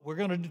we're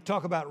going to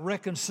talk about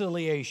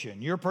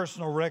reconciliation, your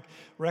personal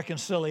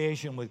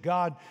reconciliation with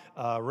God,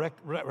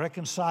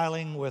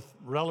 reconciling with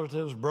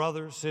relatives,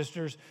 brothers,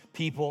 sisters,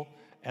 people,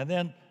 and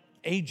then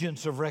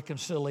agents of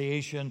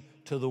reconciliation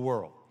to the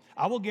world.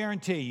 I will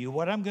guarantee you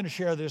what I'm going to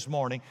share this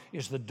morning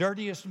is the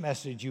dirtiest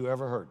message you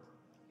ever heard.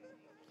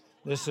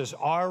 This is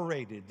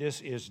R-rated.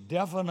 This is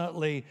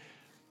definitely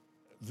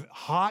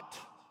hot,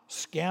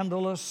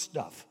 scandalous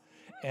stuff.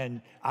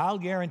 And I'll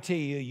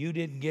guarantee you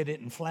didn't get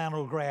it in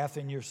flannel graph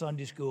in your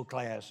Sunday school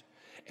class.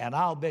 And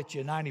I'll bet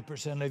you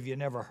 90% of you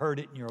never heard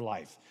it in your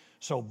life.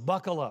 So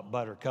buckle up,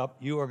 Buttercup.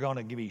 You are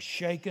going to be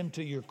shaken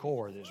to your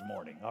core this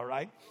morning, all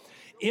right?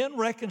 In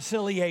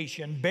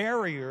reconciliation,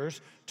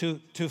 barriers to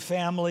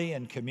family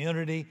and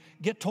community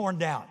get torn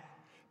down.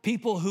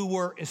 People who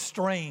were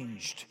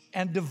estranged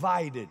and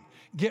divided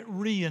get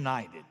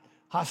reunited.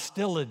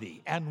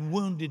 Hostility and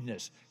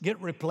woundedness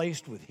get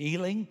replaced with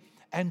healing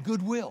and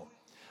goodwill.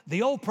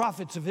 The old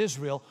prophets of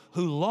Israel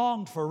who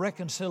longed for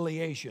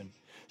reconciliation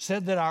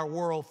said that our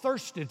world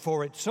thirsted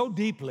for it so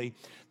deeply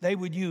they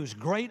would use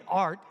great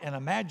art and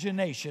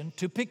imagination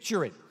to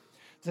picture it.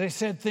 They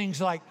said things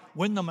like,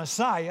 when the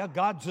Messiah,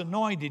 God's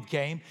anointed,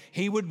 came,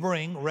 he would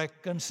bring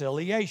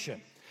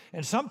reconciliation.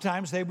 And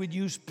sometimes they would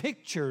use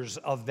pictures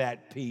of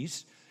that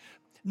peace,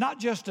 not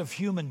just of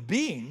human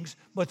beings,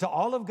 but to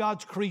all of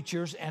God's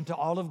creatures and to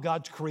all of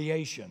God's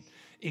creation,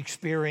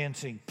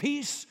 experiencing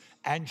peace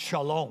and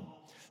shalom.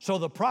 So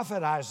the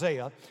prophet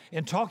Isaiah,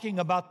 in talking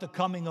about the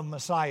coming of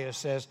Messiah,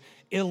 says,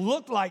 it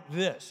looked like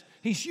this.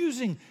 He's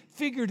using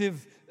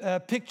figurative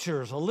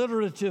pictures,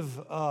 alliterative,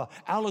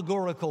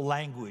 allegorical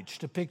language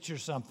to picture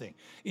something.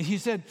 He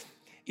said,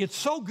 it's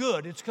so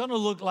good, it's going to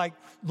look like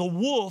the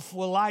wolf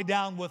will lie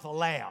down with a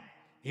lamb.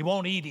 He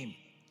won't eat him.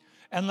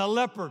 And the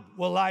leopard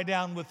will lie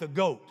down with the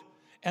goat.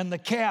 And the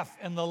calf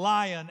and the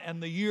lion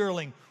and the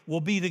yearling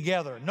will be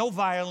together. No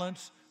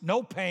violence,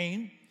 no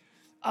pain.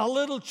 A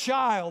little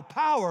child,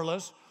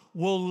 powerless,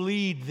 will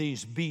lead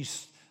these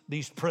beasts,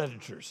 these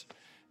predators.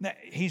 Now,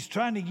 he's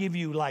trying to give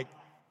you like,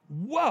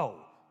 whoa,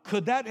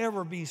 could that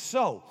ever be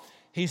so?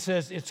 He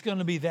says it's going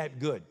to be that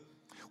good.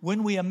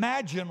 When we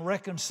imagine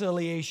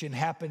reconciliation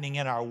happening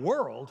in our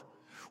world,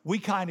 we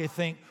kind of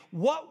think,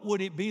 what would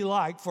it be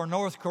like for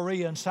North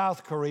Korea and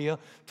South Korea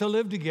to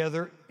live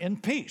together in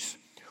peace?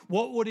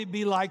 What would it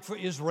be like for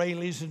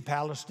Israelis and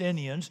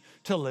Palestinians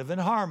to live in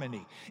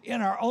harmony? In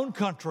our own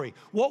country,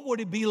 what would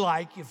it be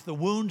like if the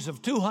wounds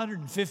of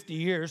 250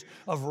 years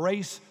of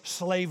race,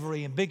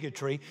 slavery, and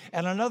bigotry,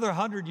 and another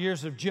 100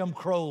 years of Jim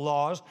Crow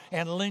laws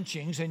and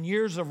lynchings and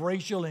years of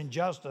racial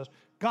injustice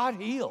got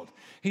healed?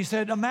 He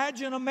said,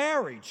 imagine a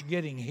marriage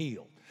getting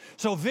healed.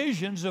 So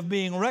visions of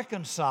being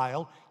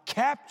reconciled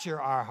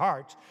capture our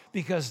hearts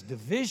because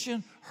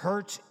division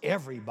hurts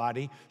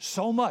everybody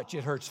so much.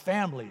 It hurts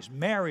families,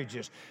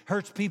 marriages,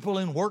 hurts people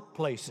in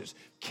workplaces,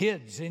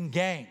 kids in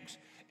gangs,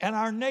 and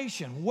our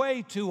nation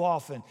way too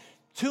often,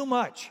 too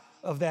much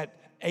of that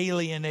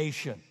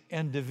alienation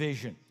and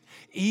division.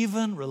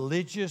 Even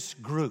religious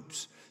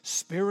groups,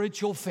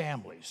 spiritual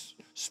families,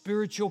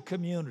 spiritual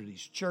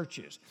communities,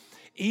 churches,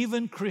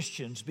 even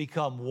Christians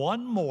become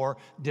one more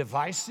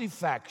divisive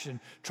faction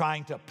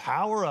trying to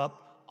power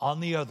up on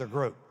the other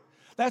group.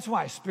 That's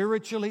why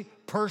spiritually,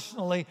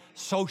 personally,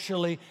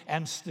 socially,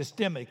 and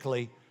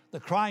systemically, the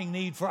crying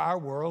need for our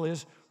world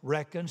is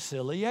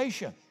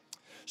reconciliation.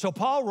 So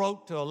Paul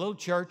wrote to a little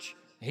church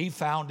he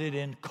founded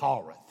in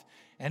Corinth,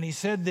 and he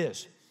said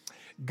this,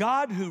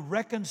 God who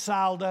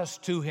reconciled us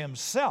to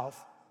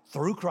himself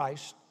through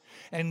Christ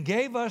and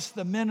gave us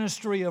the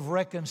ministry of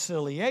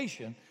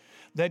reconciliation,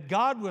 that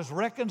God was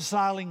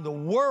reconciling the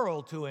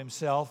world to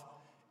himself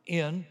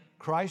in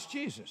Christ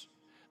Jesus.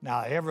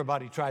 Now,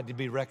 everybody tried to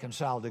be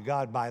reconciled to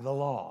God by the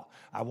law.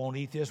 I won't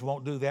eat this,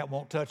 won't do that,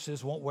 won't touch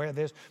this, won't wear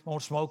this,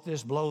 won't smoke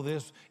this, blow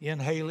this,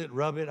 inhale it,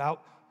 rub it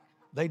out.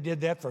 They did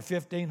that for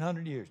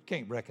 1,500 years.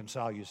 Can't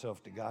reconcile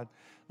yourself to God.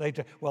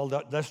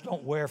 Let's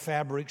don't wear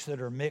fabrics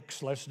that are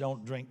mixed. Let's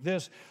don't drink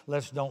this.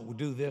 Let's don't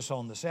do this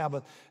on the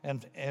Sabbath.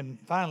 And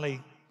finally,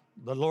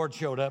 the Lord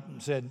showed up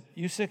and said,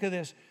 you sick of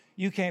this?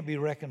 You can't be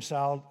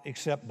reconciled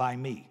except by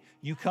me.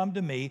 You come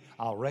to me,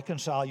 I'll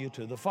reconcile you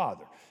to the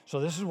Father. So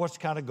this is what's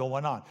kind of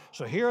going on.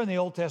 So here in the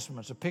Old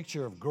Testament, it's a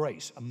picture of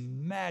grace.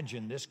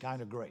 Imagine this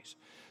kind of grace.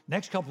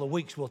 Next couple of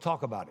weeks, we'll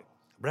talk about it.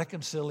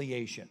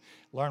 Reconciliation.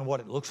 Learn what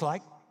it looks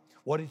like,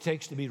 what it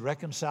takes to be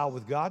reconciled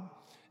with God.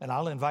 And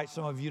I'll invite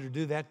some of you to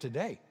do that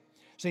today.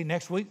 See,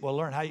 next week, we'll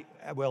learn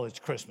it's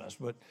Christmas,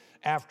 but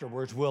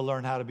afterwards, we'll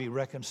learn how to be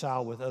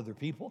reconciled with other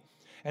people.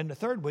 And the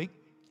third week,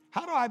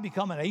 how do I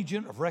become an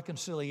agent of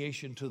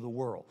reconciliation to the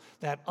world?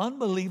 That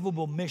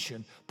unbelievable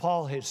mission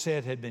Paul had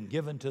said had been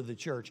given to the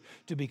church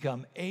to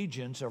become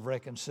agents of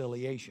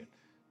reconciliation.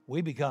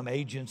 We become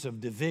agents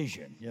of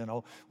division,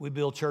 We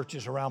build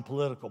churches around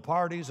political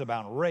parties,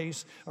 around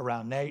race,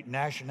 around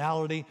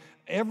nationality,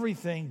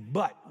 everything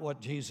but what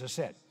Jesus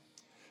said.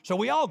 So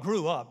we all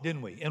grew up,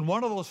 didn't we, in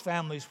one of those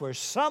families where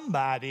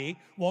somebody,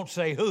 won't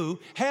say who,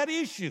 had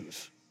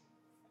issues.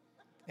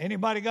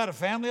 Anybody got a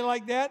family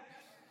like that?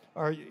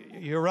 Are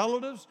your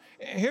relatives?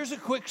 Here's a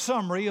quick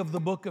summary of the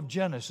book of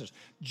Genesis.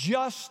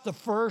 Just the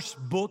first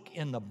book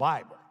in the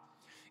Bible.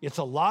 It's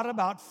a lot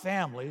about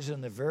families,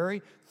 and the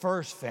very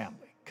first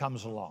family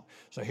comes along.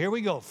 So here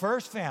we go.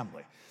 First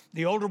family.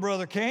 The older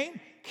brother Cain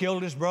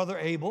killed his brother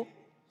Abel.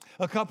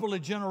 A couple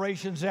of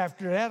generations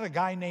after that, a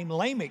guy named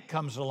Lamech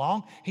comes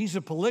along. He's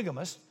a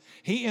polygamist.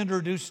 He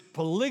introduced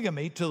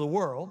polygamy to the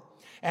world,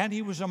 and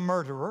he was a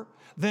murderer.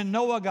 Then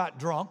Noah got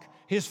drunk.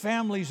 His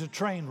family's a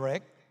train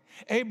wreck.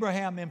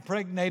 Abraham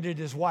impregnated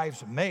his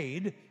wife's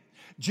maid.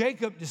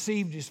 Jacob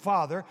deceived his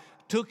father,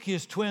 took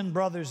his twin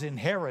brother's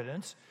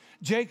inheritance.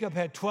 Jacob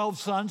had 12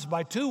 sons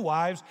by 2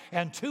 wives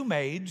and 2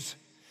 maids.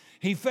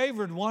 He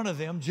favored one of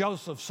them,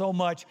 Joseph, so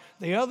much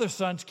the other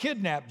sons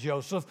kidnapped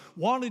Joseph,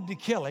 wanted to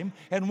kill him,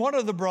 and one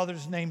of the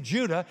brothers named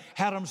Judah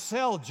had him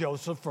sell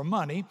Joseph for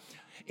money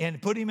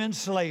and put him in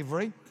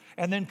slavery,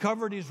 and then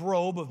covered his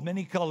robe of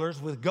many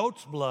colors with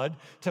goat's blood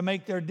to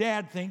make their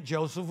dad think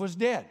Joseph was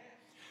dead.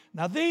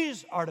 Now,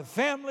 these are the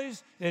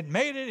families that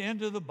made it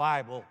into the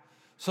Bible.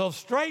 So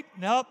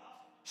straighten up,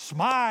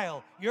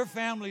 smile. Your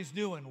family's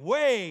doing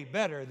way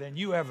better than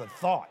you ever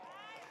thought.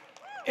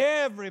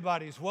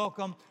 Everybody's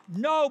welcome.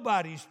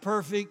 Nobody's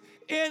perfect.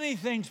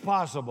 Anything's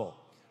possible.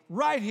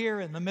 Right here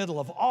in the middle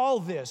of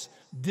all this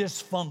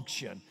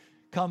dysfunction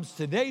comes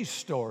today's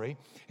story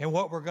and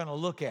what we're going to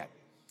look at.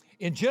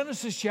 In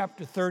Genesis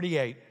chapter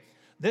 38,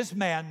 this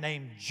man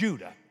named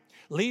Judah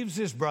leaves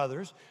his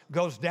brothers,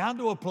 goes down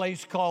to a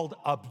place called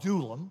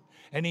Adullam,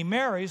 and he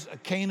marries a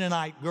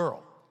Canaanite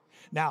girl.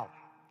 Now,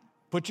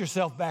 put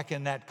yourself back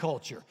in that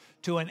culture.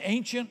 To an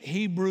ancient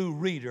Hebrew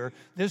reader,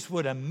 this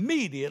would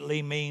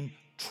immediately mean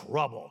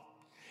trouble.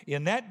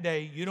 In that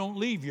day, you don't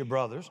leave your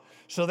brothers,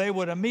 so they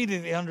would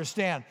immediately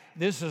understand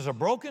this is a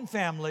broken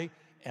family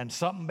and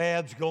something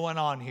bad's going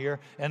on here,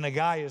 and the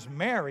guy is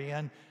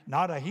marrying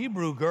not a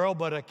Hebrew girl,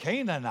 but a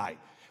Canaanite,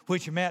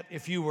 which meant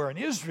if you were an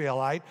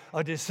Israelite,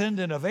 a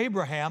descendant of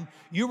Abraham,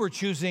 you were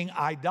choosing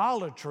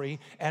idolatry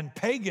and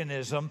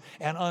paganism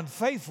and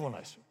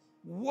unfaithfulness.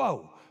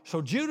 Whoa.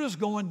 So Judah's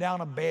going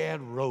down a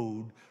bad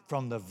road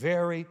from the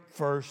very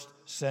first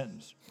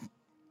sentence.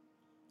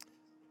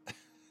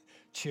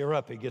 Cheer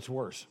up, it gets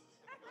worse.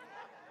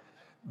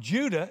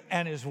 Judah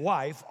and his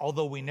wife,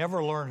 although we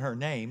never learn her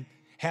name,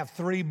 have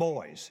 3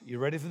 boys. You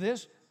ready for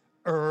this?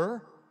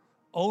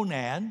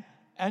 Onan,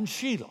 and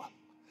Shelah.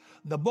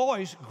 The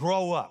boys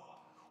grow up.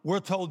 We're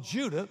told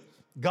Judah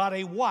got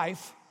a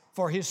wife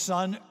for his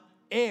son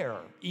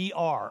Er.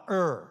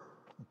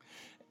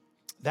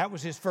 That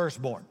was his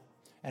firstborn.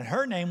 And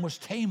her name was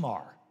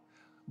Tamar.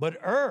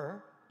 But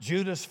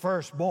Judah's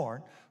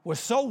firstborn, was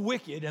so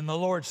wicked in the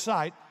Lord's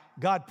sight,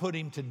 God put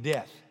him to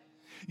death.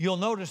 You'll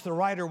notice the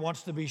writer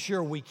wants to be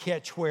sure we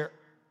catch where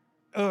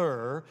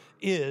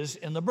is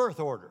in the birth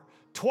order.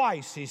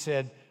 Twice he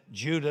said,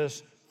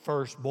 Judah's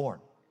firstborn.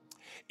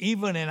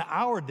 Even in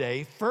our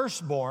day,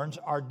 firstborns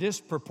are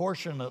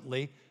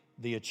disproportionately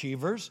the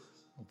achievers,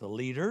 the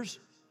leaders,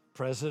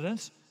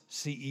 presidents,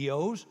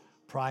 CEOs,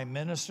 prime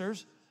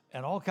ministers,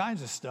 and all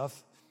kinds of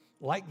stuff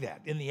like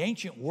that. In the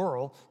ancient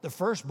world, the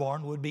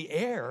firstborn would be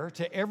heir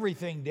to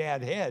everything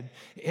dad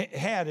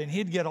had, and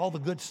he'd get all the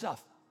good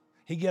stuff.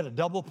 He'd get a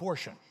double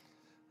portion.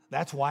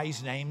 That's why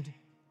he's named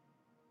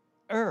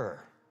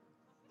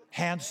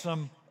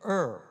handsome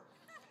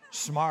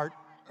smart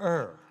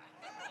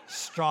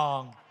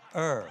strong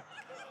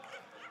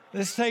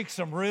This takes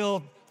some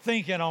real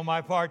thinking on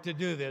my part to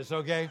do this,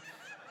 okay?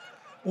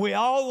 We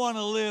all want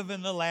to live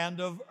in the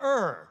land of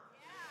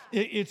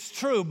It's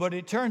true, but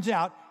it turns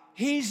out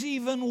he's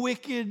even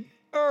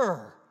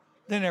wickeder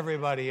than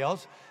everybody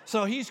else.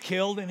 So he's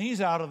killed and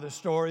he's out of the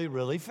story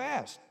really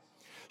fast.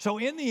 So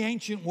in the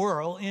ancient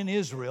world, in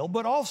Israel,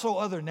 but also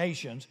other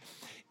nations,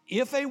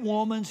 if a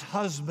woman's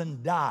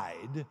husband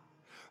died,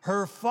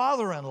 her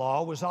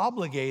father-in-law was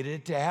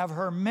obligated to have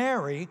her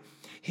marry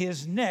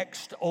his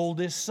next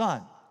oldest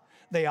son.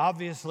 They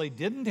obviously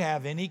didn't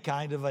have any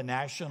kind of a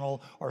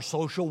national or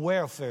social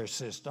welfare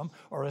system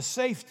or a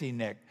safety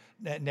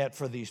net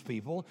for these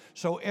people.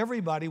 So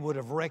everybody would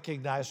have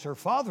recognized her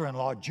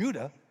father-in-law,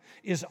 Judah,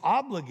 is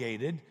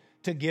obligated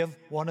to give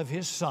one of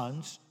his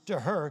sons to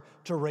her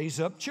to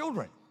raise up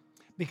children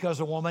because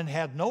a woman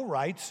had no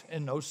rights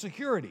and no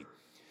security.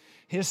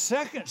 His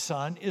second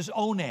son is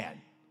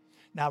Onan.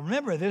 Now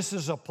remember, this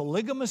is a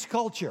polygamous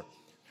culture.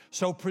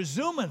 So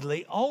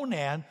presumably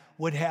Onan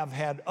would have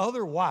had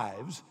other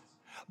wives,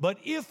 but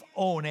if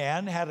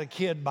Onan had a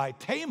kid by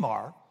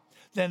Tamar,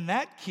 then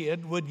that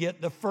kid would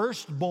get the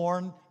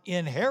firstborn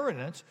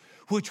inheritance,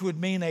 which would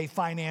mean a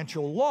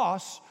financial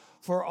loss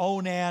for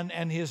Onan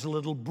and his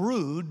little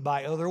brood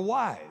by other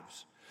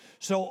wives.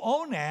 So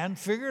Onan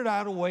figured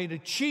out a way to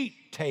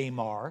cheat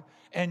Tamar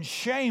and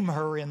shame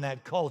her in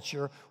that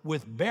culture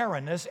with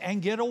barrenness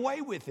and get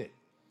away with it.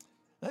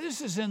 Now,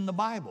 this is in the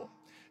Bible.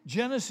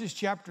 Genesis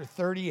chapter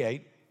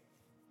 38.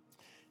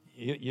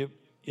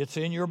 It's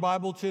in your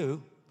Bible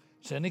too.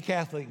 It's in the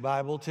Catholic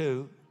Bible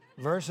too.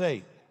 Verse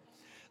 8.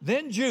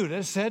 Then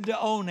Judah said to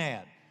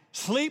Onan,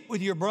 Sleep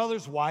with your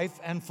brother's wife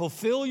and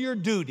fulfill your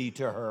duty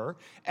to her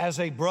as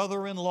a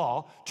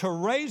brother-in-law to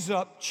raise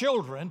up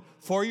children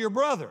for your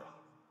brother.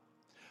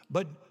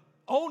 But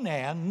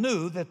Onan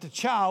knew that the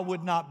child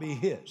would not be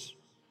his.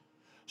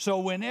 So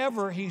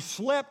whenever he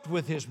slept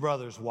with his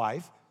brother's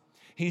wife,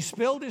 he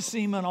spilled his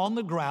semen on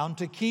the ground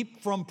to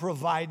keep from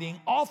providing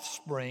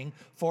offspring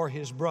for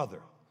his brother.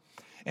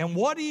 And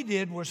what he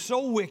did was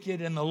so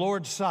wicked in the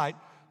Lord's sight,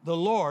 the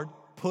Lord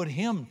put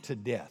him to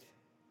death.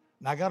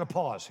 Now I got to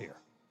pause here,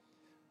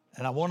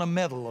 and I want to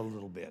meddle a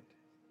little bit.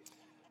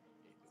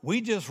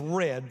 We just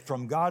read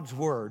from God's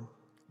word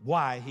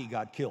why he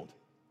got killed.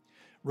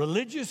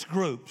 Religious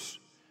groups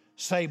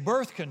say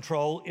birth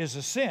control is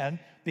a sin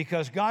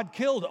because God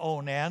killed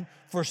Onan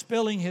for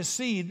spilling his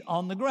seed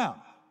on the ground.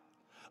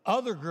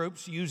 Other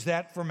groups use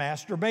that for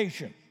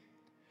masturbation.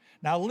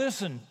 Now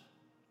listen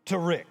to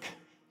Rick.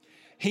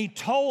 He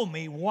told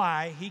me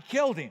why he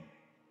killed him.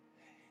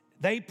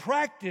 They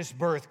practice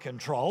birth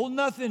control,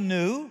 nothing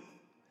new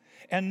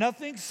and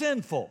nothing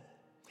sinful.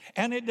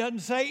 And it doesn't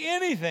say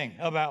anything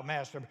about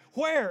masturbation.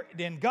 Where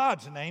in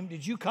God's name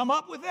did you come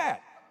up with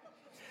that?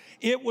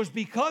 It was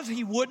because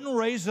he wouldn't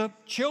raise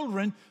up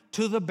children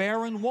to the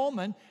barren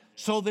woman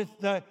so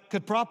that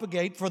could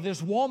propagate for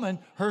this woman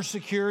her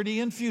security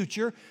and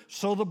future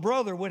so the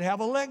brother would have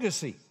a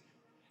legacy.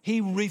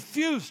 He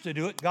refused to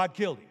do it. God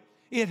killed him.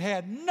 It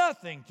had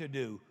nothing to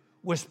do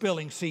with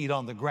spilling seed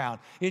on the ground.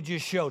 It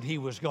just showed he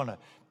was going to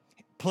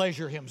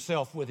pleasure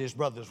himself with his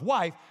brother's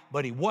wife,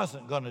 but he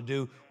wasn't going to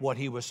do what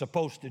he was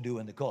supposed to do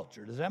in the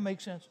culture. Does that make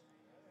sense?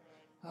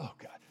 Oh,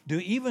 God. Do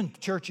even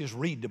churches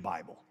read the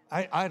Bible?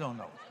 I don't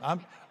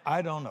know.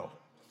 I don't know.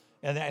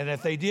 And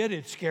if they did,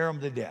 it'd scare them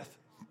to death.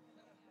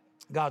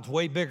 God's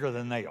way bigger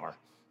than they are.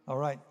 All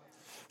right?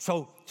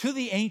 So to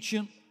the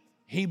ancient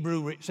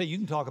Hebrew, say you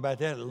can talk about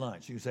that at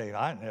lunch. You say,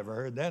 I never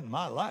heard that in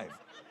my life.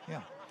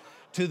 Yeah.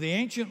 To the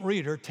ancient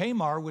reader,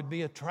 Tamar would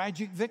be a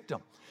tragic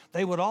victim.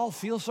 They would all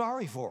feel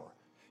sorry for her.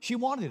 She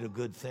wanted a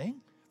good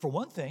thing. For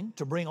one thing,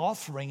 to bring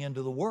offspring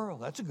into the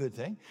world. That's a good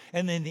thing.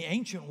 And in the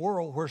ancient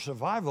world where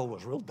survival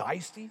was real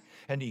dicey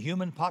and the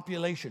human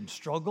population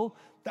struggled,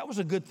 that was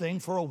a good thing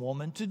for a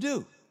woman to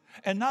do.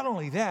 And not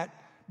only that,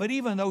 but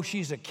even though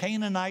she's a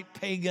Canaanite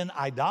pagan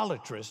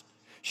idolatress,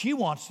 she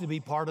wants to be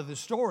part of the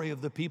story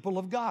of the people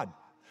of God.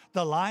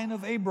 The line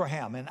of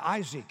Abraham and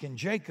Isaac and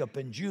Jacob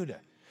and Judah.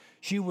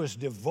 She was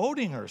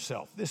devoting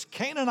herself, this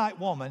Canaanite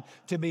woman,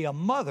 to be a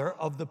mother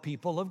of the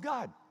people of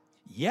God.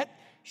 Yet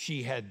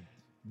she had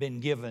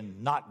been given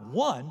not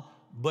one,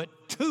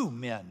 but two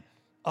men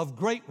of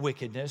great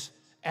wickedness,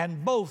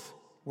 and both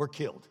were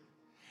killed.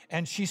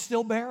 And she's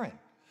still barren.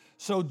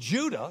 So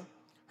Judah,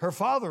 her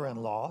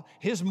father-in-law,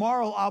 his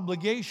moral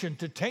obligation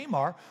to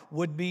Tamar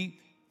would be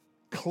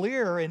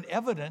clear and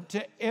evident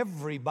to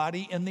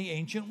everybody in the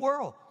ancient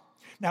world.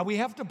 Now, we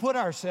have to put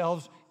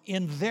ourselves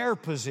in their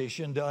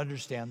position to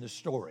understand the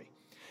story.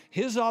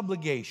 His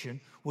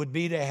obligation would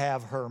be to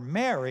have her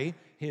marry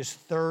his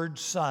third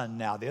son.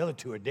 Now, the other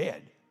two are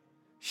dead.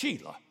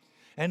 Shelah.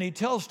 And he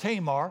tells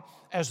Tamar,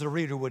 as the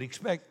reader would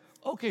expect,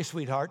 okay,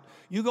 sweetheart,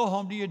 you go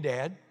home to your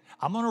dad.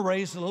 I'm going to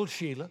raise the little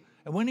Shelah.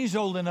 And when he's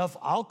old enough,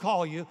 I'll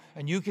call you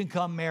and you can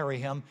come marry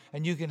him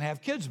and you can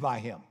have kids by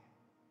him.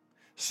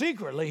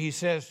 Secretly, he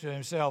says to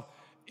himself,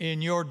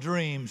 in your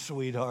dreams,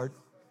 sweetheart,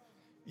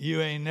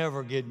 you ain't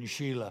never getting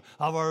Shelah.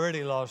 I've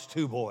already lost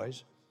two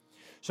boys.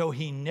 So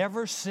he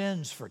never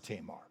sends for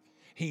Tamar.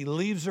 He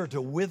leaves her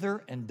to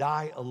wither and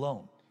die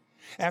alone.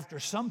 After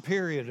some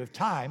period of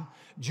time,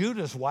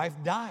 Judah's wife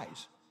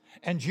dies.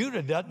 And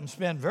Judah doesn't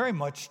spend very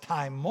much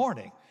time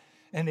mourning.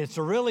 And it's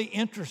a really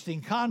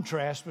interesting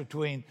contrast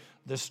between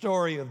the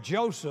story of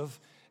Joseph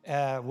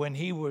when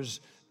he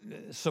was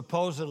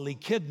supposedly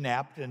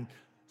kidnapped and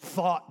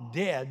thought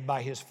dead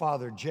by his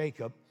father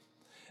Jacob.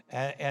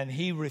 And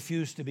he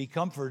refused to be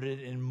comforted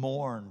and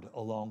mourned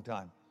a long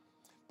time.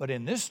 But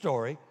in this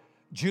story,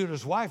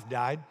 Judah's wife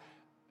died,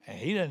 and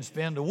he didn't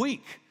spend a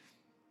week.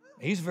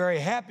 He's very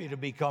happy to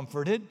be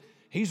comforted.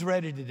 He's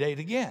ready to date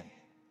again,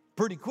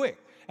 pretty quick.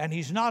 And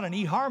he's not an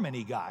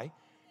eHarmony guy.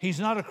 He's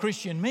not a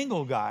Christian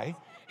Mingle guy.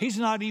 He's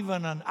not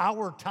even an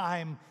hour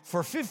time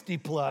for 50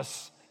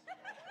 plus.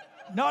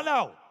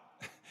 No.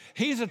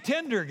 He's a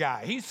Tinder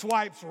guy. He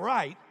swipes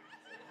right,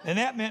 and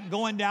that meant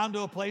going down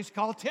to a place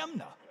called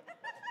Timnah.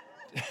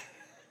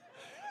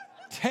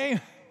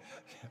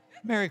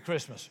 Merry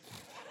Christmas.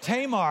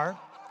 Tamar,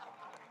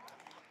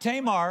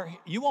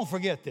 you won't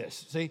forget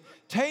this. See,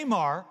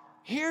 Tamar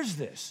hears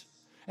this.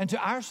 And to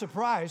our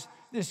surprise,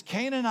 this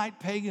Canaanite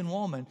pagan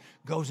woman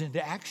goes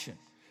into action.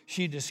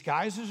 She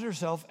disguises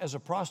herself as a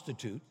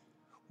prostitute,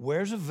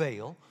 wears a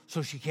veil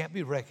so she can't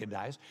be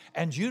recognized,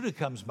 and Judah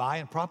comes by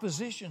and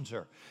propositions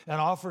her and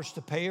offers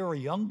to pay her a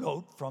young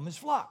goat from his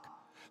flock.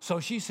 So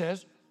she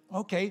says,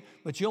 okay,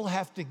 but you'll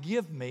have to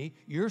give me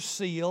your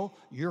seal,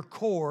 your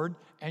cord,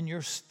 and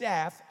your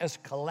staff as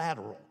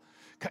collateral.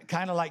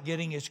 Kind of like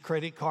getting his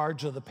credit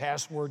cards or the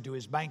password to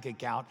his bank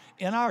account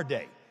in our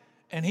day.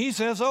 And he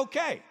says,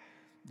 okay.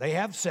 They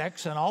have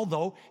sex, and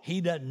although he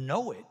doesn't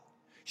know it,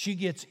 She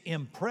gets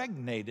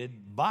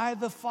impregnated by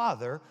the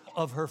father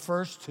of her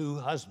first two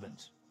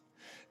husbands.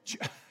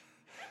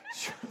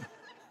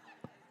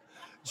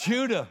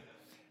 Judah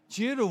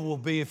will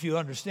be, if you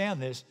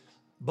understand this,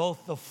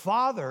 both the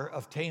father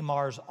of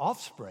Tamar's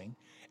offspring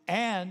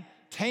and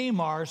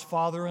Tamar's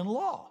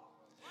father-in-law.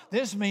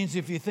 This means,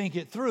 if you think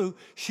it through,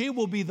 she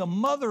will be the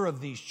mother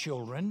of these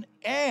children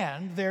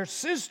and their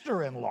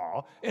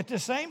sister-in-law at the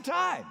same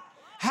time.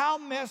 How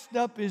messed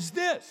up is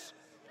this?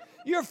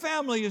 Your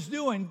family is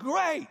doing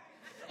great.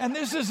 And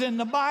this is in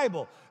the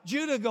Bible.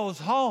 Judah goes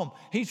home.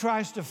 He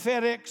tries to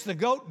FedEx the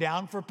goat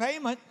down for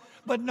payment,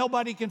 but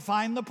nobody can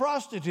find the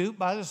prostitute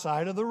by the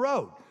side of the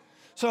road.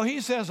 So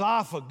he says,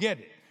 forget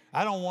it.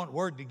 I don't want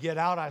word to get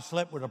out I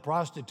slept with a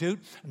prostitute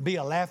and be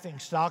a laughing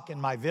stock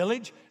in my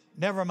village.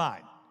 Never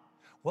mind.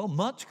 Well,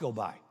 months go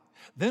by.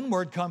 Then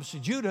word comes to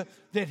Judah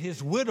that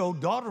his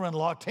widowed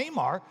daughter-in-law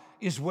Tamar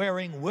is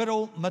wearing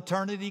widow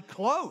maternity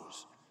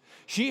clothes.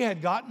 She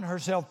had gotten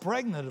herself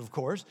pregnant, of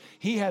course.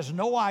 He has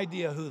no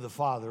idea who the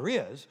father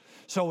is,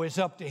 so it's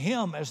up to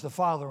him as the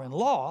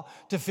father-in-law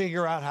to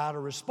figure out how to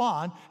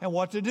respond and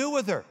what to do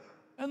with her.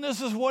 And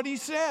this is what he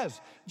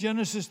says,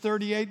 Genesis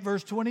 38,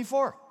 verse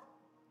 24.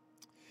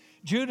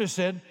 Judah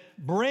said,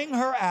 "Bring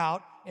her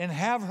out and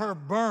have her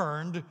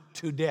burned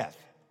to death."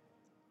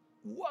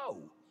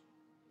 Whoa.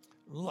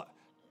 Look,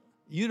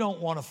 you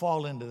don't want to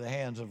fall into the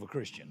hands of a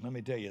Christian, let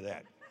me tell you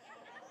that.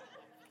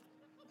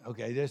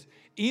 Okay,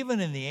 even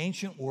in the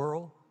ancient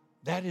world,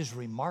 that is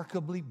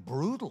remarkably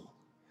brutal.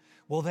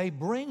 Well, they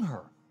bring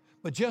her,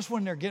 but just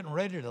when they're getting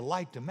ready to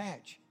light the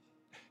match,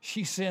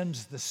 she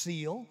sends the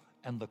seal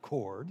and the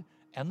cord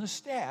and the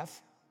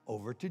staff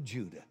over to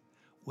Judah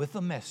with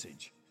a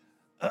message.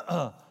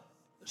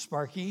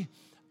 Sparky,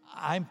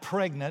 I'm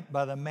pregnant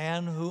by the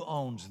man who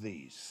owns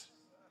these.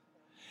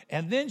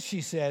 And then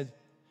she said,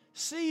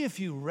 see if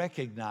you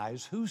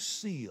recognize whose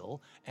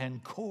seal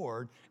and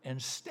cord and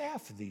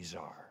staff these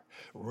are.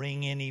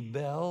 Ring any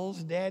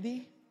bells,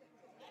 Daddy?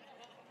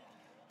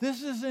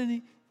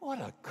 What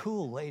a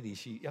cool lady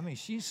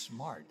she's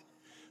smart.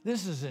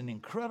 This is an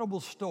incredible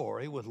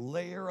story with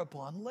layer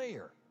upon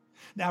layer.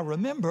 Now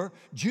remember,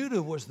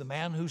 Judah was the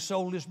man who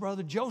sold his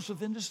brother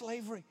Joseph into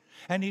slavery.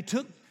 And he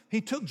took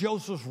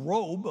Joseph's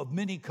robe of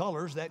many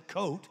colors, that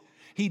coat,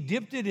 he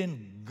dipped it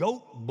in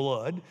goat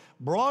blood,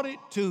 brought it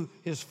to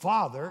his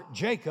father,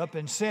 Jacob,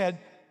 and said,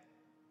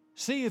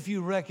 see if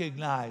you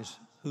recognize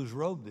whose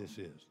robe this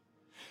is.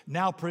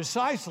 Now,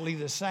 precisely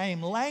the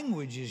same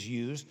language is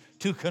used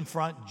to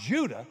confront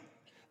Judah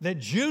that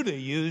Judah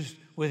used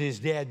with his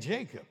dad,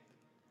 Jacob.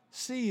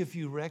 See if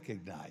you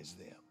recognize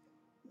them.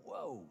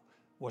 Whoa,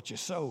 what you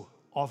sow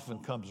often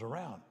comes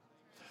around.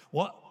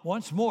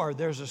 Once more,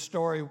 there's a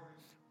story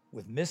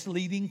with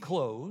misleading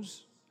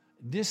clothes,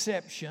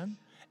 deception,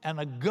 and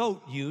a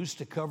goat used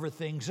to cover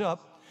things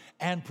up,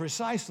 and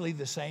precisely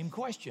the same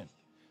question.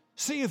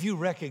 See if you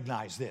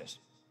recognize this.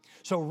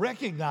 So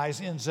recognize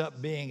ends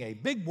up being a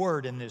big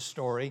word in this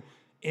story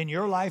in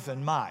your life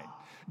and mine.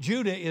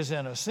 Judah is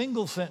in a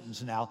single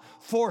sentence now,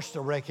 forced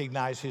to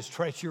recognize his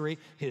treachery,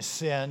 his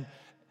sin,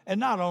 and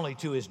not only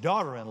to his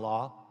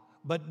daughter-in-law,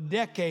 but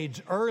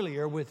decades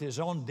earlier with his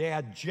own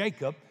dad,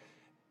 Jacob,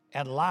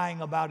 and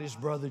lying about his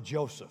brother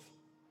Joseph.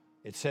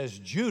 It says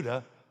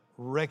Judah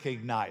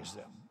recognized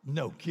them.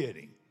 No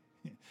kidding.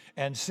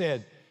 And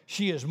said,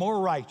 she is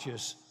more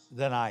righteous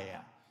than I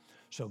am.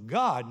 So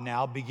God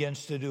now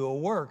begins to do a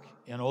work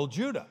in old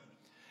Judah.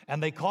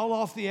 And they call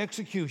off the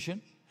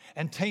execution,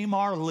 and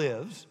Tamar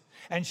lives,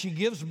 and she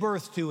gives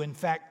birth to, in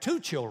fact,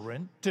 2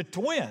 children, to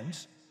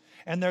twins.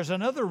 And there's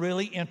another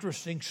really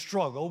interesting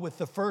struggle with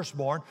the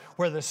firstborn,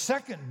 where the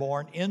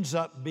secondborn ends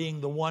up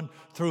being the one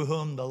through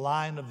whom the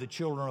line of the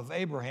children of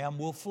Abraham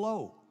will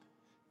flow.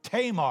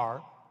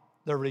 Tamar,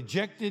 the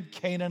rejected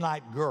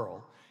Canaanite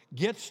girl,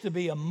 gets to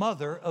be a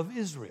mother of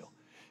Israel.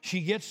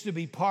 She gets to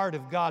be part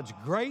of God's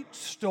great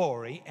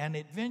story and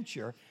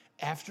adventure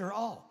after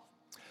all.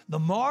 The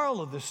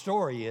moral of the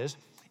story is,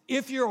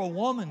 if you're a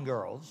woman,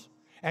 girls,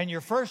 and your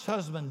first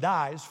husband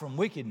dies from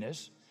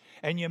wickedness,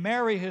 and you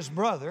marry his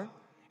brother,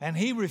 and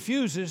he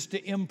refuses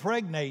to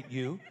impregnate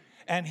you,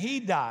 and he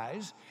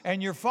dies,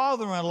 and your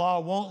father-in-law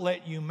won't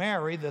let you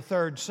marry the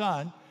third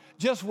son,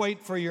 just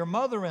wait for your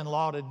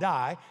mother-in-law to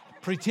die,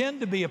 pretend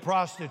to be a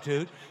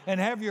prostitute, and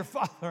have your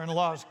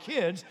father-in-law's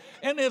kids,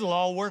 and it'll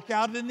all work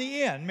out in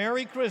the end.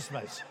 Merry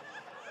Christmas.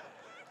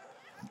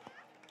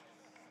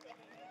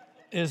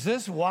 Is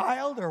this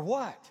wild or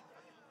what?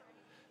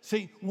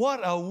 See,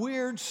 what a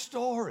weird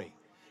story.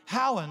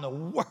 How in the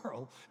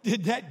world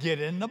did that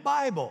get in the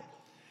Bible?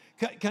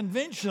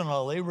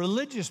 Conventionally,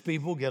 religious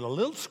people get a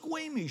little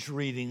squeamish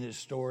reading this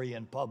story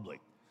in public.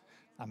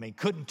 I mean,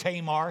 couldn't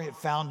Tamar have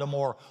found a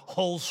more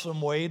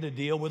wholesome way to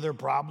deal with her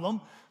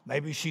problem?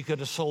 Maybe she could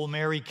have sold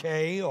Mary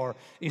Kay or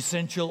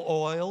essential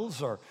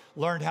oils or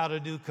learned how to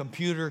do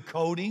computer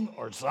coding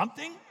or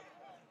something.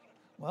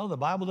 Well, the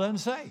Bible doesn't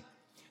say.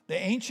 The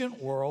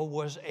ancient world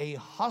was a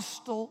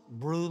hostile,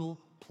 brutal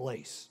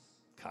place,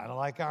 kind of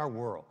like our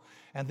world.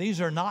 And these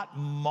are not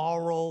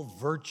moral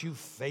virtue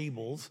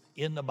fables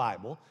in the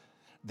Bible.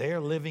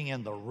 They're living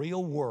in the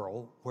real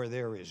world where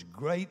there is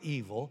great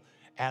evil,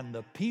 and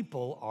the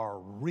people are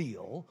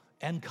real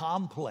and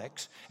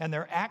complex, and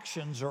their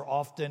actions are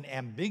often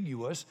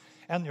ambiguous,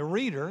 and the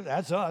reader,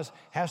 that's us,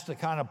 has to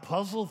kind of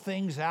puzzle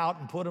things out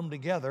and put them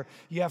together.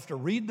 You have to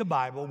read the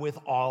Bible with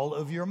all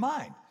of your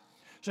mind.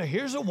 So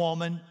here's a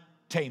woman,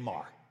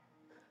 Tamar,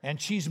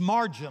 and she's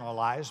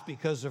marginalized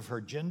because of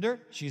her gender.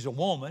 She's a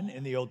woman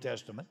in the Old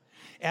Testament,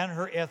 and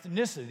her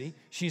ethnicity.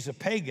 She's a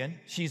pagan,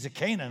 she's a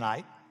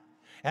Canaanite,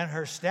 and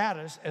her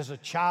status as a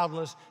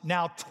childless,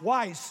 now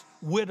twice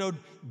widowed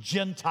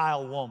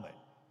Gentile woman.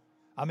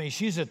 I mean,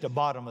 she's at the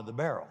bottom of the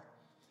barrel.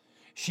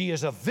 She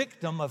is a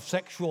victim of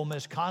sexual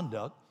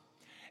misconduct,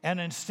 and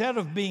instead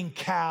of being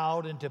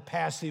cowed into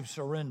passive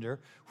surrender,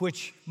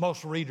 which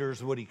most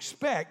readers would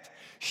expect,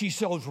 she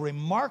shows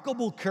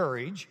remarkable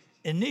courage,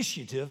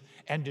 initiative,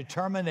 and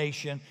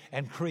determination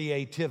and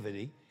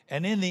creativity.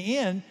 And in the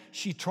end,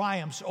 she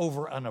triumphs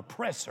over an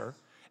oppressor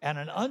and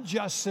an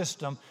unjust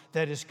system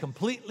that is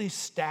completely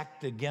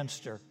stacked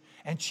against her.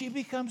 And she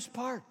becomes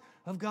part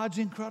of God's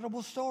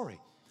incredible story.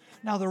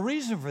 Now, the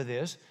reason for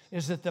this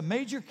is that the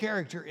major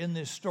character in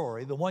this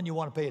story, the one you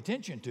want to pay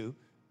attention to,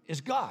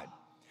 is God.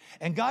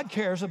 And God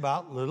cares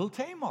about little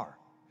Tamar.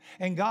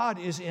 And God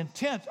is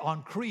intent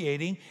on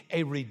creating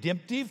a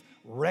redemptive,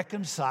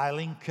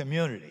 reconciling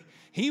community.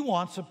 He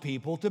wants a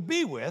people to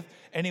be with,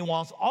 and he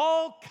wants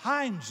all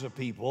kinds of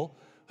people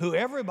who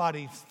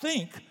everybody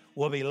think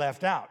will be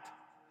left out.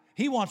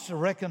 He wants to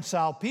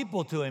reconcile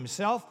people to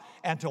himself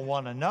and to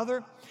one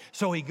another.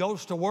 So he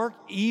goes to work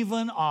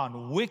even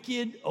on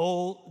wicked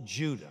old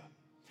Judah.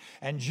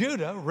 And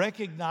Judah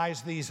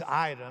recognized these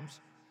items,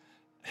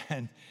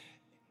 and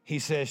he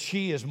says,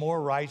 she is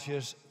more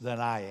righteous than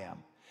I am.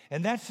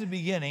 And that's the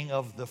beginning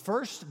of the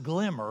first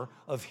glimmer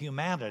of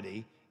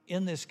humanity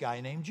in this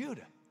guy named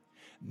Judah.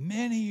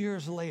 Many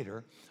years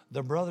later,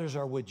 the brothers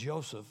are with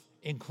Joseph,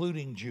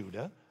 including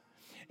Judah,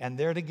 and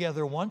they're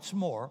together once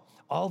more,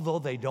 although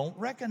they don't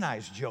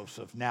recognize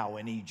Joseph now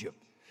in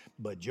Egypt.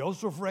 But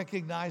Joseph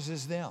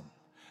recognizes them.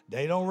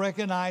 They don't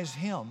recognize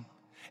him.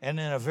 And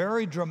in a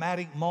very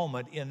dramatic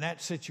moment in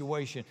that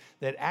situation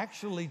that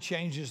actually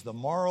changes the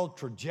moral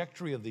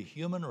trajectory of the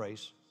human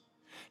race,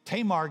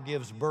 Tamar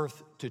gives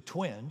birth to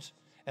twins.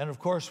 And of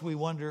course, we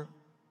wonder,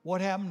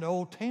 what happened to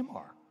old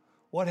Tamar?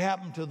 What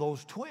happened to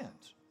those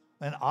twins?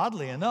 And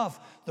oddly enough,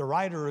 the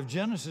writer of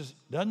Genesis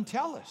doesn't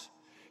tell us.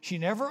 She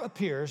never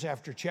appears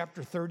after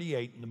chapter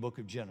 38 in the book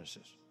of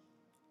Genesis.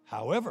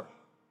 However,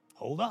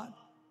 hold on.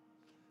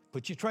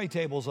 Put your tray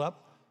tables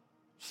up,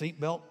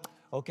 seatbelt.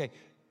 Okay,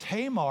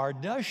 Tamar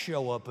does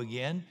show up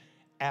again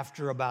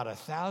after about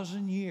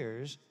 1,000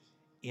 years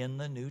in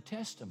the New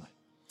Testament.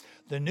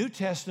 The New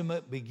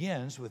Testament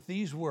begins with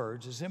these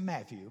words, as in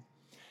Matthew.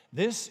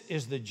 This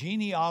is the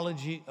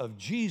genealogy of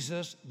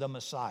Jesus, the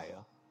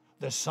Messiah,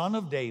 the son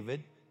of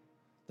David,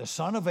 the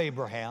son of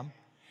Abraham.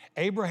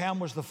 Abraham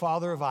was the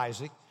father of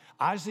Isaac,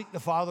 Isaac the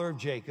father of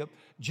Jacob,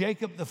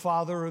 Jacob the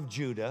father of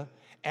Judah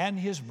and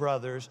his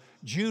brothers,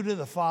 Judah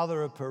the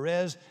father of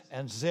Perez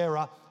and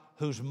Zerah,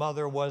 whose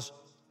mother was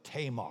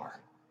Tamar.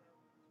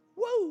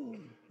 Whoa,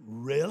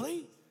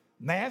 really?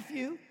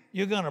 Matthew,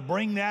 you're going to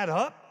bring that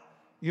up?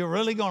 You're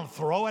really going to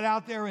throw it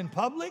out there in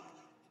public?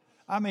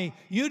 I mean,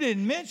 you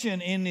didn't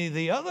mention any of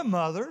the other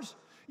mothers.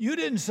 You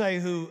didn't say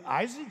who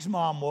Isaac's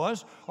mom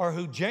was or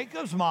who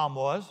Jacob's mom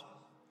was.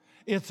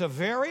 It's a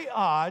very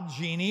odd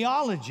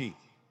genealogy.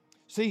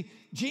 See,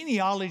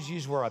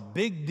 genealogies were a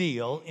big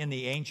deal in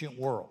the ancient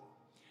world.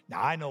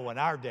 Now, I know in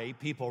our day,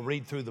 people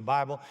read through the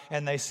Bible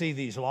and they see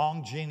these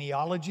long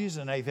genealogies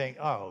and they think,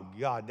 oh,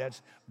 God,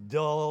 that's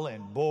dull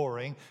and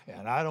boring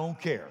and I don't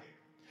care.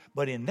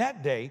 But in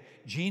that day,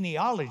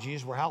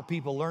 genealogies were how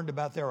people learned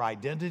about their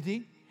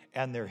identity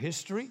and their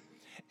history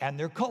and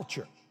their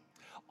culture.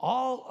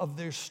 All of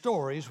their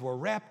stories were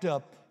wrapped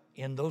up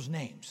in those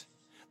names.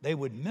 They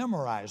would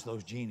memorize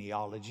those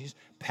genealogies,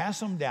 pass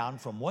them down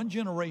from one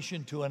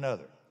generation to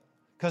another,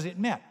 because it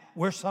meant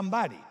we're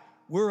somebody,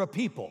 we're a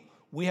people,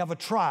 we have a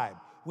tribe,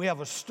 we have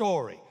a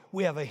story,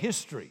 we have a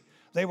history.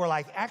 They were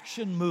like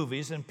action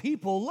movies, and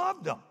people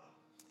loved them.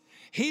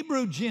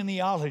 Hebrew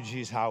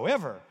genealogies,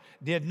 however,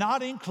 did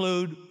not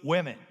include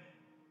women.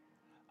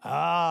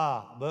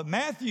 But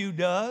Matthew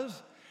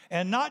does.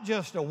 And not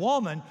just a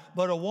woman,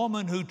 but a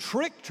woman who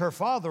tricked her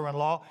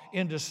father-in-law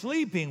into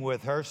sleeping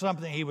with her,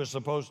 something he was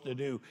supposed to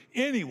do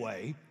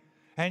anyway.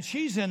 And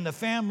she's in the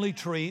family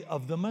tree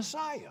of the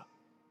Messiah.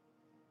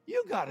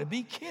 You got to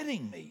be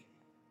kidding me.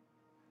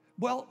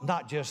 Well,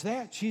 not just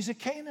that. She's a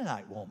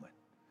Canaanite woman.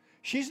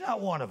 She's not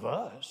one of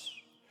us.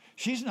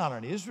 She's not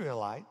an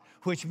Israelite,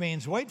 which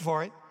means, wait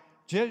for it,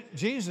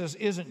 Jesus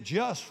isn't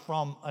just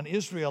from an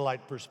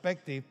Israelite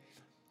perspective,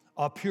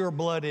 a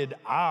pure-blooded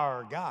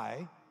our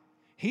guy.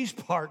 He's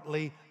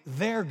partly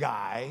their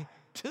guy,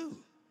 too.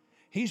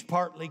 He's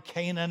partly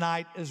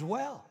Canaanite as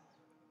well.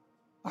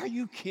 Are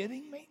you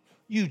kidding me?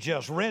 You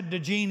just read the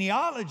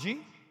genealogy.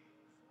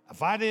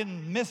 If I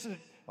didn't miss it,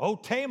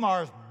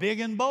 Tamar's big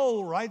and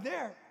bold right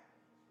there.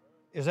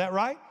 Is that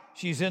right?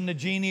 She's in the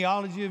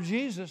genealogy of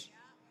Jesus.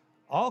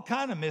 All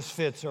kind of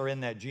misfits are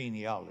in that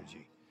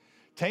genealogy.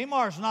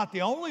 Tamar's not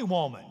the only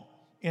woman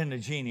in the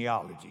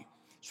genealogy.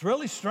 It's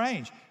really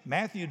strange.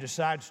 Matthew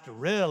decides to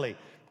really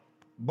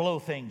blow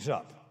things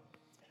up.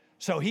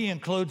 So he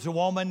includes a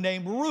woman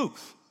named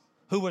Ruth,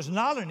 who was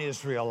not an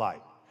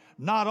Israelite.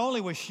 Not only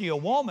was she a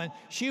woman,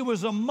 she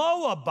was a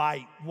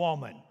Moabite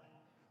woman.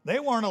 They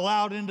weren't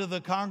allowed into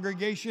the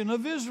congregation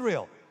of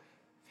Israel.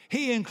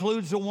 He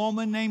includes a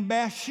woman named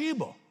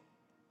Bathsheba.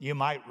 You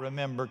might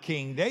remember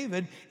King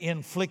David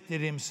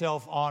inflicted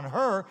himself on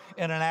her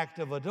in an act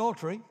of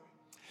adultery.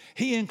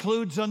 He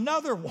includes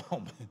another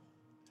woman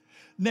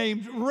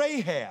named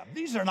Rahab.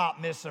 These are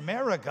not Miss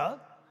America.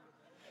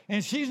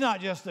 And she's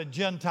not just a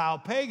Gentile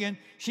pagan,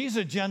 she's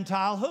a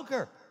Gentile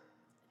hooker.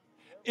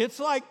 It's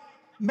like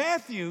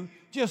Matthew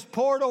just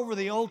poured over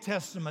the Old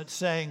Testament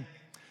saying,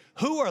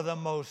 who are the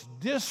most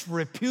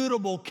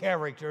disreputable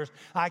characters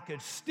I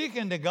could stick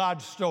into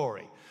God's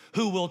story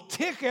who will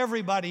tick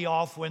everybody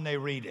off when they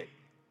read it?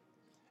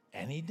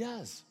 And he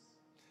does.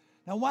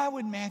 Now, why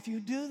would Matthew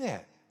do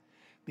that?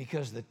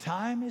 Because the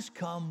time has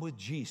come with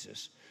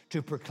Jesus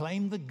to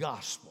proclaim the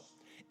gospel.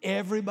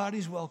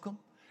 Everybody's welcome.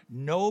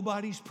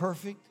 Nobody's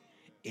perfect.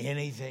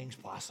 Anything's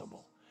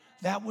possible.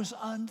 That was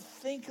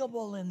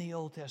unthinkable in the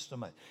Old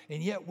Testament.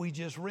 And yet we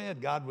just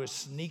read God was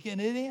sneaking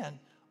it in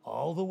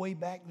all the way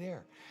back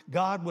there.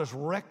 God was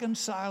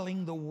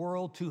reconciling the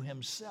world to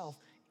himself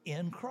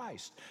in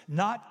Christ,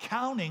 not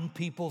counting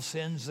people's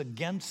sins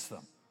against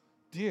them.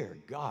 Dear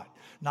God,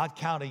 not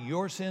counting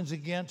your sins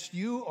against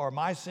you or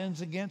my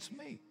sins against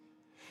me.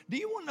 Do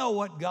you want to know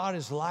what God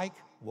is like?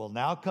 Well,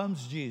 now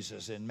comes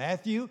Jesus in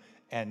Matthew,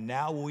 and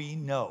now we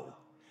know.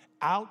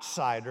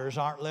 Outsiders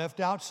aren't left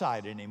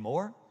outside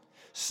anymore.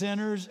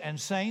 Sinners and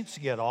saints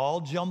get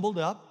all jumbled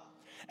up,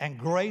 and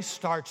grace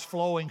starts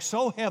flowing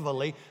so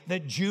heavily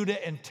that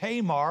Judah and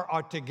Tamar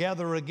are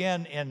together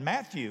again in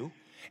Matthew,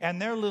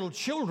 and their little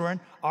children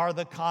are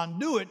the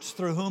conduits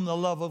through whom the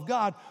love of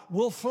God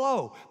will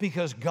flow,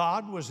 because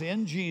God was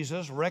in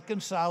Jesus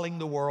reconciling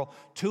the world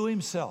to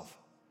himself.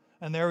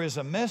 And there is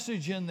a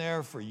message in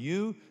there for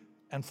you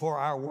and for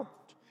our world.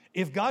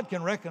 If God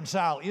can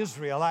reconcile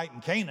Israelite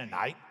and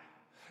Canaanite,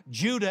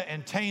 Judah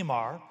and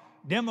Tamar,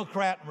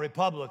 Democrat and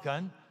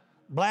Republican,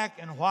 black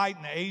and white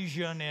and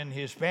Asian and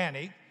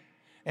Hispanic,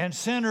 and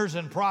sinners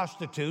and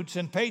prostitutes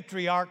and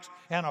patriarchs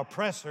and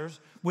oppressors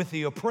with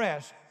the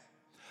oppressed,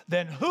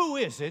 then who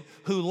is it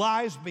who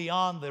lies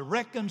beyond the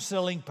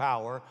reconciling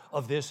power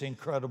of this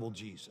incredible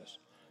Jesus?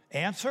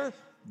 Answer,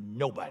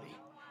 nobody.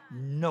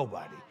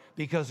 Nobody.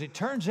 Because it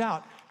turns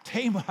out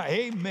Tamar,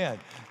 amen,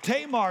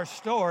 Tamar's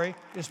story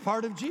is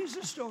part of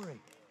Jesus' story.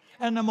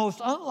 And the most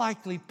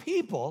unlikely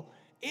people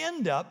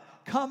end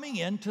up coming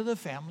into the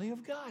family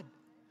of God.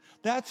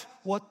 That's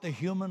what the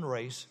human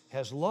race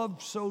has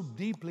loved so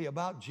deeply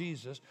about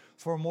Jesus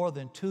for more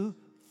than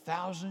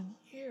 2,000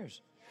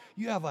 years.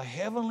 You have a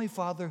heavenly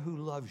Father who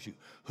loves you,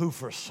 who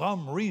for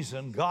some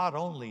reason, God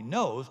only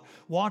knows,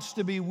 wants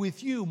to be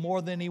with you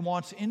more than he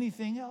wants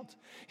anything else.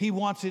 He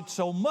wants it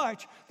so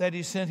much that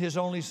he sent his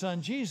only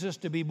son, Jesus,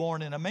 to be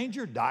born in a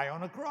manger, die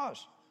on a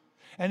cross.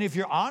 And if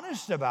you're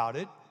honest about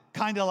it,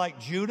 kind of like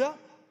Judah,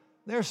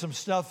 there's some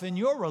stuff in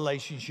your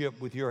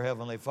relationship with your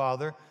heavenly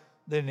Father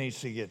that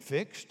needs to get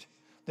fixed.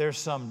 There's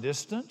some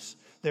distance.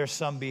 There's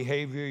some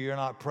behavior you're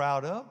not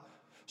proud of.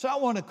 So I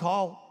want to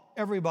call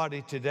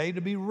everybody today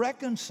to be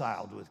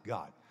reconciled with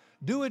God.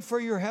 Do it for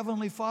your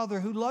heavenly Father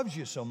who loves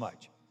you so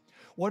much.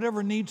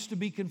 Whatever needs to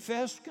be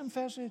confessed,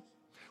 confess it.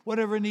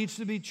 Whatever needs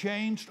to be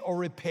changed or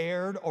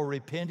repaired or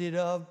repented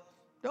of,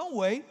 don't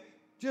wait.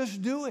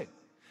 Just do it.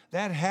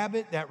 That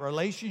habit, that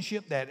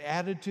relationship, that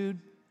attitude,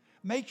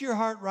 make your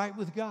heart right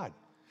with God.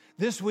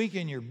 This week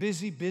in your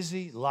busy,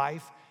 busy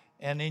life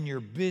and in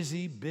your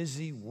busy,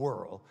 busy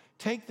world,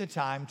 take the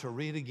time to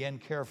read again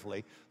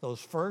carefully those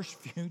first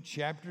few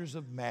chapters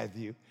of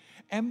Matthew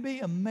and be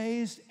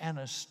amazed and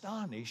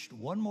astonished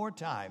one more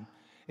time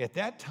at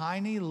that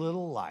tiny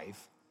little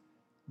life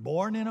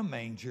born in a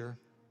manger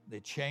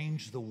that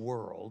changed the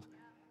world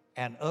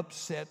and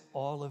upset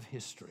all of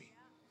history.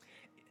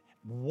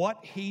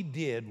 What he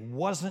did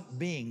wasn't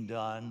being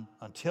done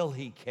until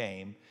he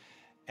came.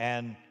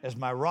 And as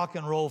my rock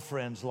and roll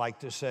friends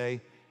like to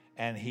say,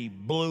 and he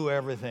blew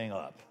everything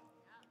up.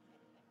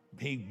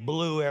 The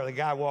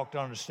guy walked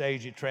on the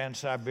stage at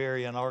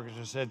Trans-Siberian Orchestra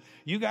and said,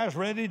 you guys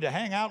ready to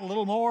hang out a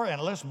little more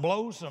and let's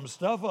blow some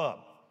stuff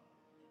up?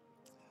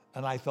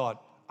 And I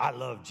thought, I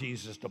love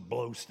Jesus to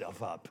blow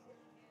stuff up.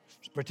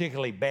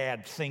 Particularly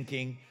bad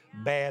thinking,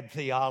 bad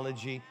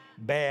theology,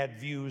 bad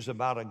views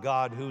about a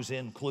God who's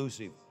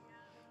inclusive.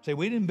 See,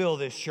 we didn't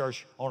build this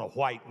church on a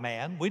white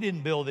man. We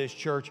didn't build this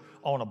church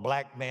on a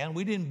black man.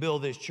 We didn't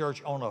build this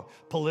church on a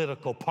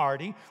political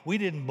party. We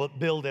didn't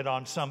build it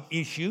on some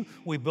issue.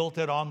 We built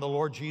it on the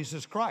Lord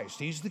Jesus Christ.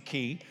 He's the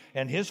key,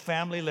 and his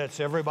family lets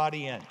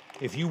everybody in.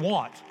 If you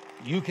want,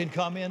 you can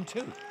come in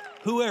too.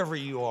 Whoever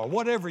you are,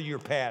 whatever your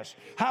past,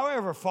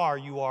 however far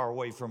you are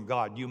away from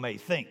God, you may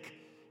think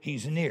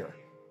he's near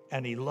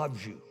and he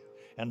loves you.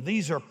 And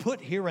these are put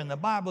here in the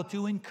Bible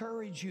to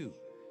encourage you.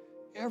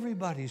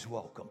 Everybody's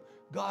welcome.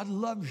 God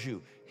loves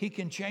you. He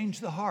can change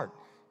the heart.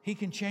 He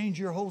can change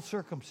your whole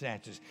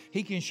circumstances.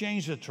 He can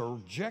change the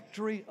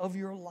trajectory of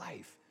your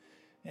life.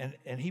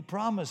 And He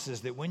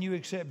promises that when you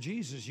accept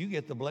Jesus, you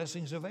get the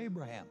blessings of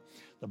Abraham,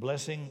 the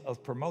blessing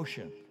of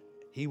promotion.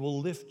 He will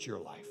lift your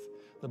life.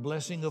 The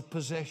blessing of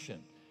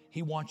possession.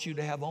 He wants you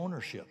to have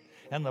ownership.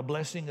 And the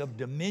blessing of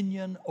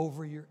dominion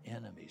over your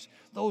enemies.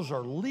 Those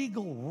are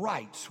legal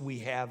rights we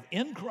have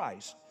in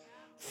Christ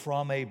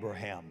from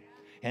Abraham.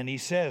 And He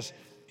says,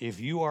 if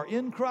you are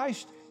in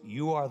Christ,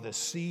 you are the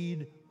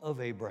seed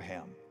of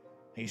Abraham.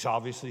 He's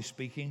obviously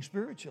speaking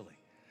spiritually.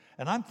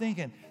 And I'm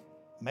thinking,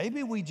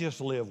 maybe we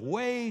just live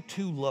way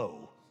too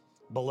low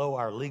below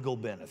our legal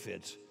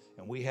benefits,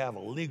 and we have a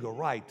legal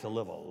right to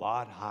live a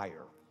lot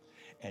higher.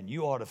 And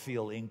you ought to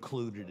feel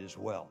included as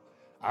well.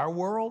 Our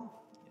world,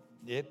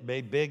 it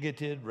may be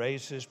bigoted,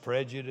 racist,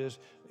 prejudiced.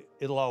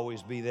 It'll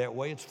always be that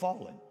way. It's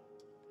fallen.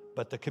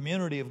 But the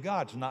community of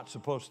God's not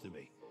supposed to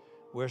be.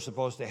 We're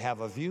supposed to have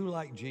a view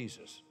like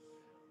Jesus.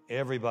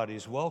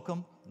 Everybody's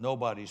welcome,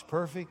 nobody's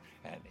perfect,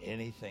 and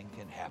anything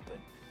can happen.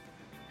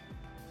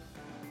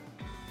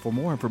 For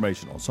more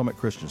information on Summit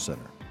Christian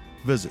Center,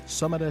 visit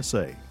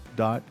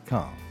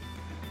summitsa.com.